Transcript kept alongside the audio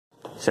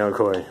Sound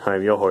recording.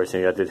 I'm your horse,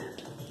 and you got the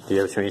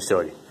Edmonton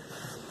Humane.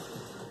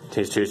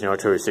 Today's Tuesday,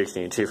 October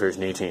 16,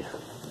 2018.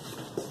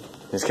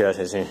 This cat,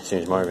 his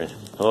name's Marvin.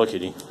 Hello,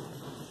 kitty.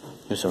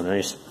 You're so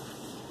nice.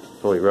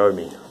 Oh, you rode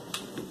me.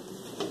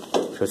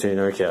 Go see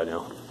another cat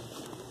now.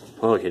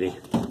 Hello, kitty.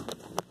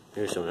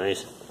 You're so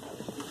nice.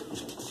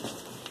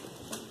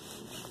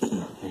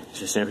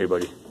 Just stand here,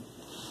 buddy.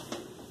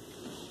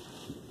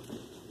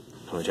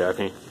 Don't attack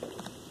me.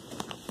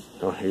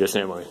 Oh, you're just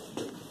stand by.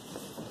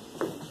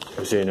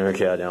 Go see another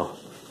cat now.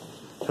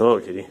 Hello,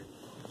 kitty.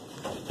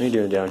 What are you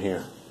doing down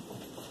here?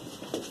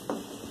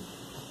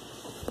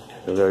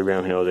 Go there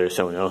around here. Oh, there's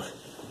someone else.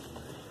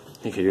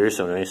 Hey, kitty, you're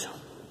so nice.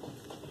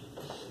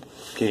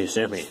 Kitty,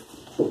 sniff me.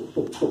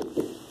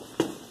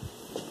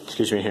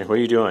 Excuse me, what are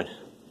you doing?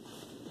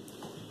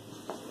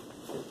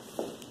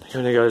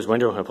 They got his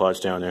window plots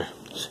down there.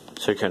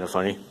 So kind of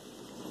funny.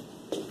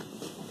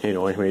 Hey,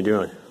 Nolan, what are you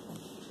doing?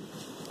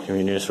 Give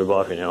me news for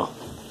Boppy now.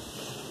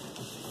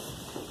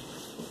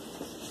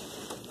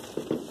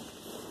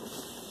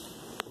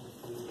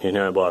 Hey,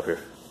 now I'm Bopper.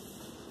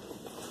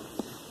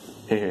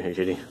 Hey,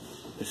 kitty.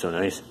 You're so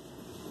nice.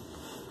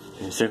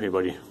 Hey, sniff me,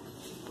 buddy.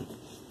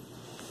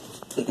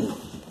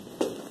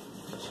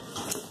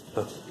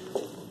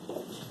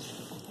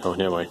 Oh,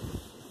 never mind.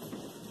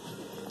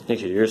 Hey,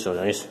 kitty, you're so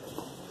nice.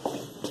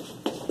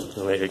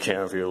 I'll make a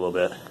camera for you a little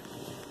bit.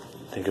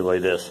 Think of it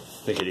like this.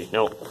 Hey, kitty.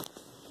 No.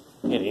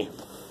 Kitty.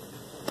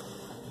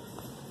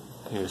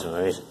 You're so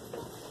nice.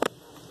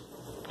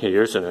 Hey,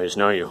 you're so nice,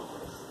 now you.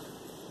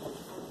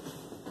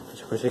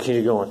 Where's the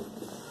kitty going?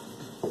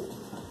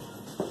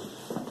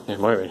 Hey,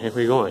 Marvin, hey, where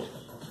are you going?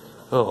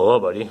 Oh, hello,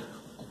 buddy.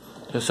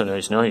 You're so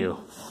nice, now you.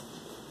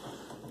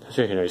 That's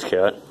a nice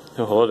cat.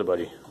 Oh, hello there,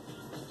 buddy.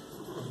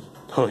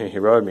 Oh, he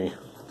robbed me.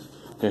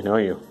 Hey, now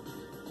you.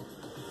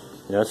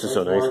 Yeah, that's just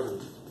so nice. Marvin.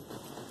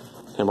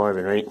 Hey,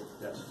 Marvin, right?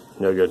 Yes.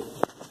 No good.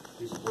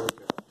 He's a boy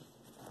cat.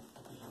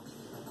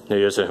 Yeah,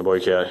 he is a boy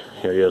cat.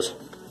 Yeah, he is.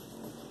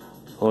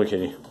 Hello,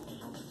 kitty.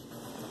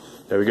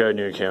 Yeah, we got a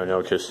new account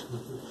now because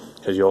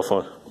you all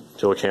found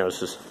the old account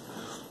since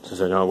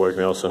they're not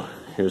working also.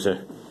 Here's my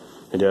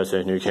dad's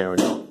a new account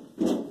now.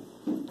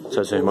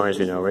 So that reminds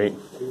me now, right?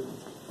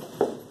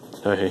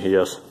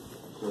 Yes.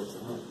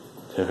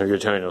 Yeah, a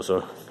good time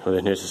also. Well,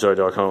 then here's the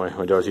start.com.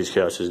 My dog these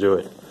cats just do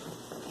it.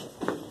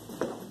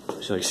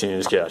 She's like seeing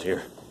this cat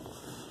here.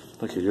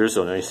 Look, you're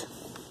so nice.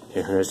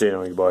 Here, here's the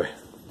goodbye.